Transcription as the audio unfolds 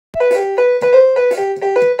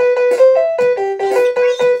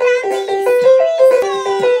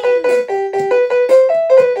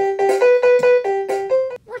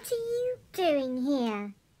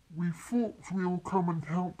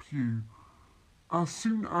can help you. As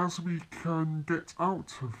soon as we can get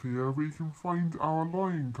out of here, we can find our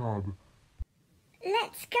lion cub.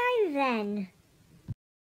 Let's go then.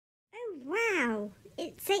 Oh wow,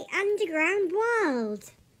 it's an underground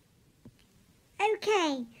world.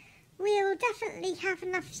 Okay, we'll definitely have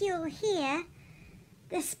enough fuel here.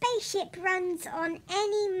 The spaceship runs on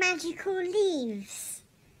any magical leaves,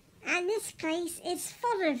 and this place is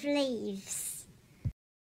full of leaves.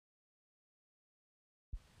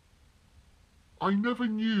 I never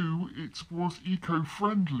knew it was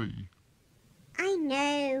eco-friendly. I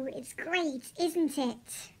know, it's great, isn't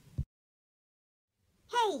it?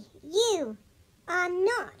 Hey, you! I'm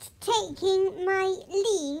not taking my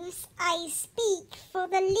leaves. I speak for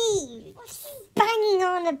the leaves. What's he banging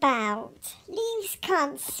on about? Leaves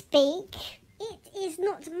can't speak. It is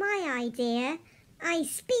not my idea. I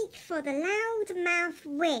speak for the loud-mouthed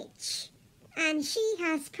witch. And she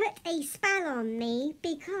has put a spell on me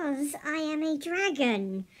because I am a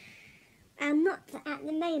dragon. Not at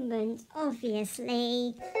the moment,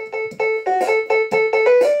 obviously.